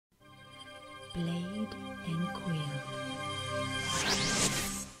blade and quill.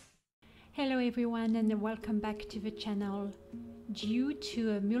 Hello everyone and welcome back to the channel. Due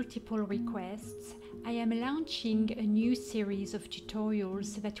to multiple requests, I am launching a new series of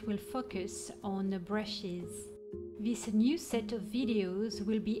tutorials that will focus on brushes. This new set of videos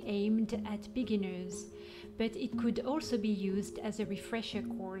will be aimed at beginners, but it could also be used as a refresher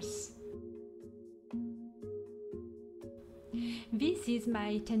course. This is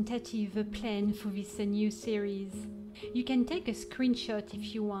my tentative plan for this new series. You can take a screenshot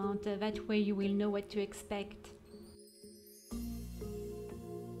if you want, that way you will know what to expect.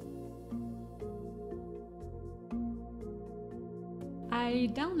 I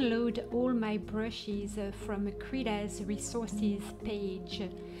download all my brushes from KRITA's resources page.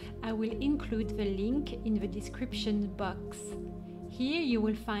 I will include the link in the description box. Here you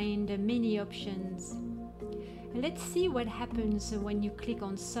will find many options. Let's see what happens when you click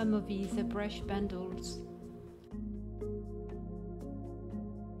on some of these brush bundles.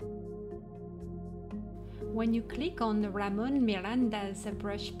 When you click on Ramon Miranda's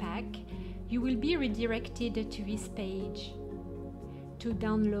brush pack, you will be redirected to this page. To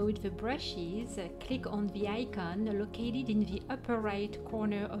download the brushes, click on the icon located in the upper right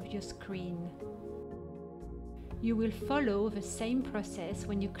corner of your screen. You will follow the same process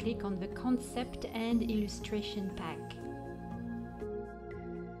when you click on the concept and illustration pack.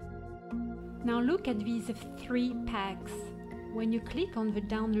 Now look at these three packs. When you click on the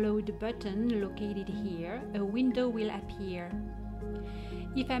download button located here, a window will appear.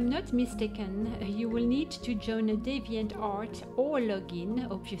 If I'm not mistaken, you will need to join a DeviantArt or login,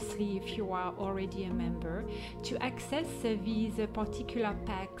 obviously if you are already a member, to access these particular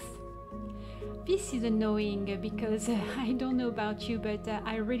packs. This is annoying because I don't know about you, but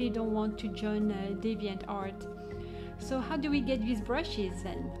I really don't want to join DeviantArt. So how do we get these brushes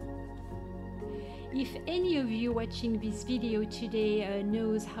then? If any of you watching this video today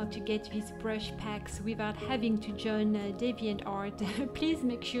knows how to get these brush packs without having to join DeviantArt, please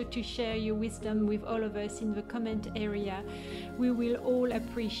make sure to share your wisdom with all of us in the comment area. We will all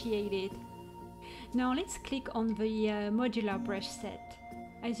appreciate it. Now let's click on the modular brush set.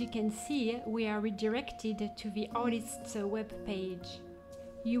 As you can see, we are redirected to the artist's web page.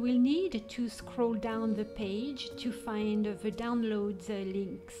 You will need to scroll down the page to find the downloads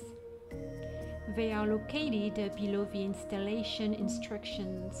links. They are located below the installation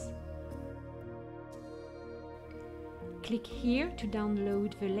instructions. Click here to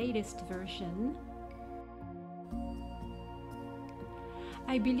download the latest version.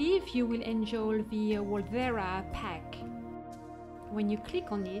 I believe you will enjoy the Wolvera pack. When you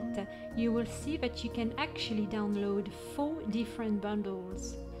click on it, you will see that you can actually download 4 different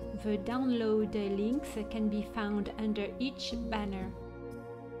bundles. The download links can be found under each banner.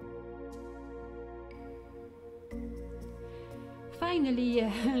 Finally,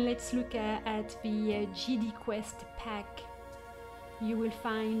 let's look at the GD Quest pack. You will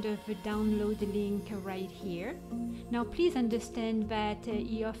find the download link right here. Now please understand that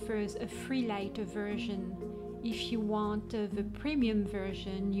he offers a free light version. If you want the premium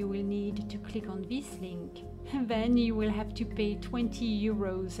version, you will need to click on this link. Then you will have to pay 20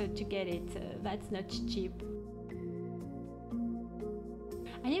 euros to get it. That's not cheap.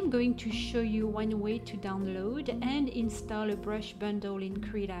 I am going to show you one way to download and install a brush bundle in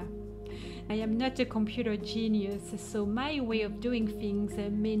KRITA. I am not a computer genius, so my way of doing things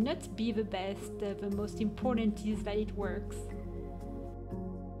may not be the best. The most important is that it works.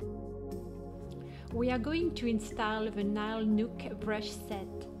 We are going to install the Nile Nook brush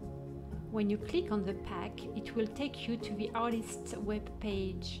set. When you click on the pack, it will take you to the artist's web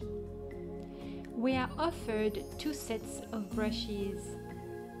page. We are offered 2 sets of brushes.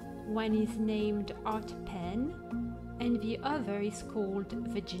 One is named Art Pen and the other is called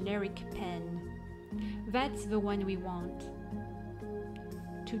the Generic Pen. That's the one we want.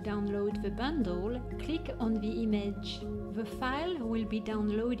 To download the bundle, click on the image. The file will be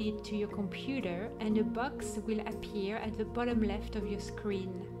downloaded to your computer and a box will appear at the bottom left of your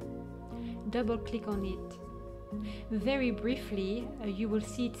screen. Double-click on it. Very briefly, you will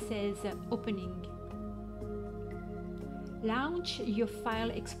see it says Opening. Launch your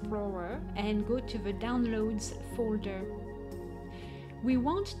File Explorer and go to the Downloads folder. We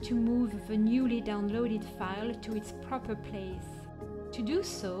want to move the newly downloaded file to its proper place. To do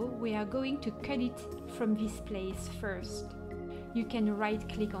so, we are going to cut it from this place first. You can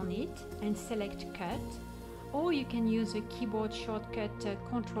right-click on it and select Cut, or you can use the keyboard shortcut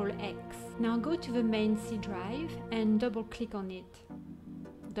Ctrl+X. Now go to the main C drive and double-click on it.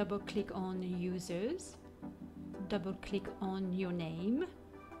 Double-click on Users. Double-click on your name.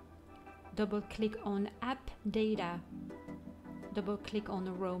 double click on App Data, double click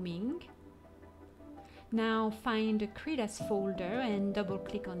on Roaming. Now find KRITA's folder and double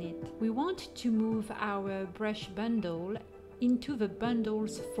click on it. We want to move our brush bundle into the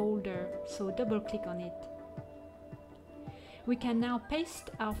Bundles folder, so double click on it. We can now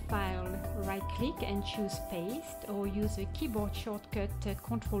paste our file. Right click and choose Paste, or use the keyboard shortcut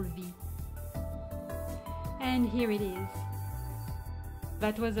Ctrl V. And here it is.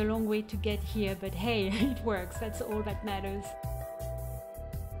 That was a long way to get here, but hey, it works, that's all that matters.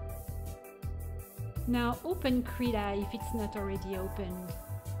 Now open KRITA if it's not already opened.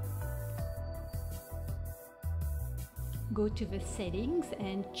 Go to the settings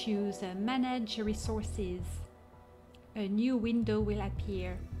and choose Manage Resources. A new window will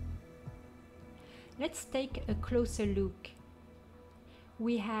appear. Let's take a closer look.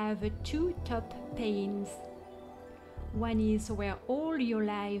 We have two top panes. One is where all your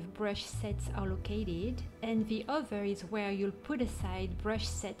live brush sets are located, and the other is where you'll put aside brush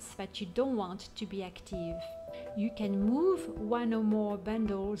sets that you don't want to be active. You can move one or more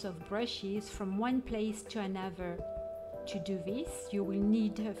bundles of brushes from one place to another. To do this, you will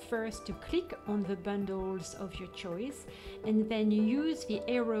need first to click on the bundles of your choice, and then use the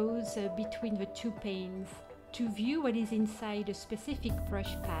arrows between the two panes. To view what is inside a specific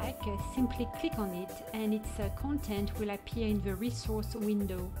brush pack, simply click on it and its content will appear in the resource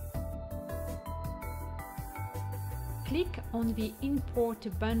window. Click on the Import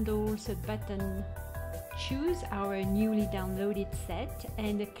Bundles button. Choose our newly downloaded set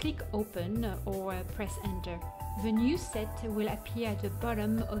and click Open or press Enter. The new set will appear at the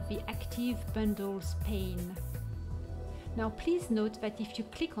bottom of the Active Bundles pane. Now please note that if you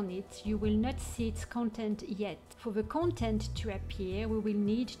click on it, you will not see its content yet. For the content to appear, we will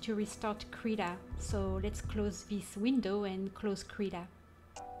need to restart KRITA. So let's close this window and close KRITA.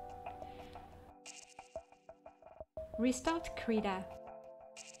 Restart KRITA.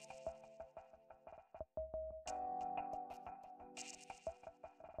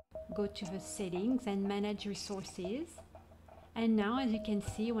 Go to the settings and manage resources. And now, as you can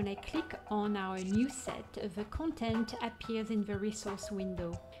see, when I click on our new set, the content appears in the resource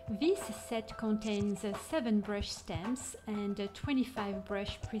window. This set contains 7 brush stamps and 25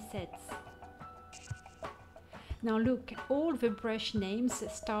 brush presets. Now look, all the brush names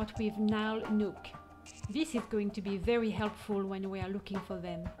start with Nile Nook. This is going to be very helpful when we are looking for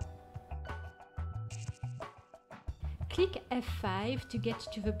them. Click F5 to get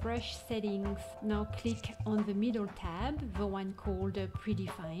to the brush settings. Now click on the middle tab, the one called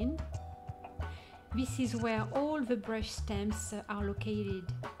Predefined. This is where all the brush stamps are located.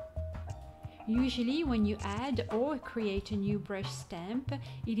 Usually when you add or create a new brush stamp,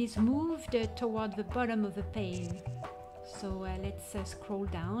 it is moved toward the bottom of the pane. So let's scroll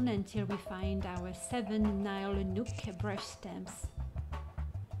down until we find our 7 Nile Nook brush stamps.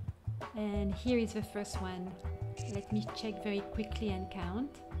 And here is the first one. Let me check very quickly and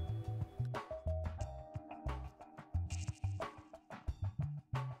count.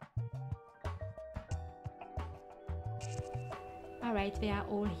 Alright, they are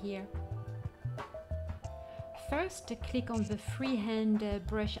all here. First, click on the freehand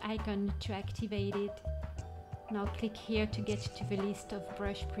brush icon to activate it. Now click here to get to the list of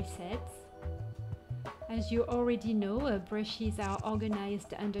brush presets. As you already know, brushes are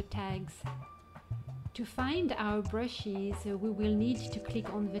organized under tags. To find our brushes, we will need to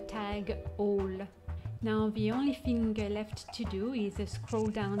click on the tag All. Now the only thing left to do is scroll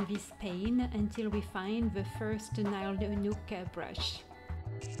down this pane until we find the first Nile Nook brush.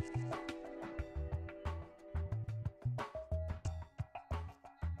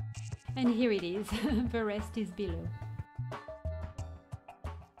 And here it is, the rest is below.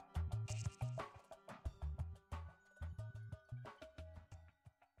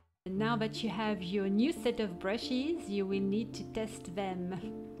 Now that you have your new set of brushes, you will need to test them.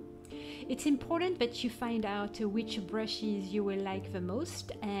 It's important that you find out which brushes you will like the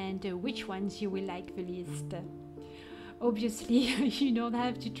most and which ones you will like the least. Obviously, you don't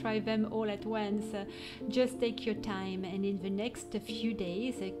have to try them all at once. Just take your time, and in the next few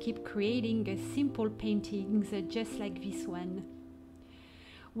days, keep creating simple paintings just like this one.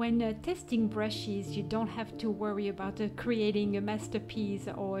 When testing brushes, you don't have to worry about creating a masterpiece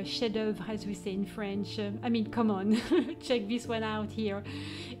or a chef-d'oeuvre, as we say in French. I mean, come on, check this one out here.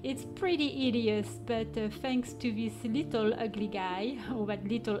 It's pretty hideous, but thanks to this little ugly guy, or that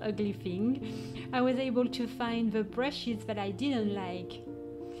little ugly thing, I was able to find the brushes that I didn't like.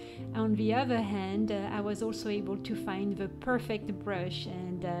 On the other hand, I was also able to find the perfect brush,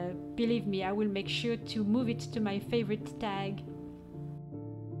 and believe me, I will make sure to move it to my favorite tag.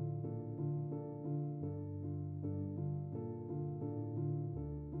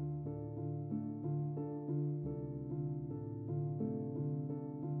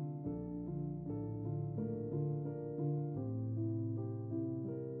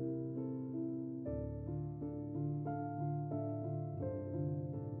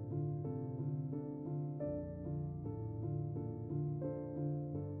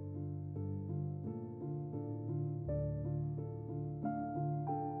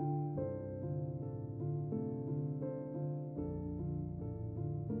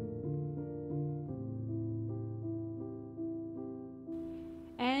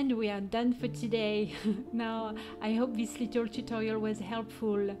 And we are done for today. Now, I hope this little tutorial was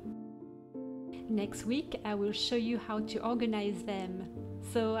helpful. Next week, I will show you how to organize them.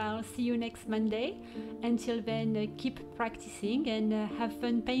 So I'll see you next Monday. Until then, keep practicing and have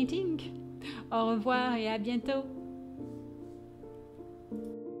fun painting. Au revoir et à bientôt.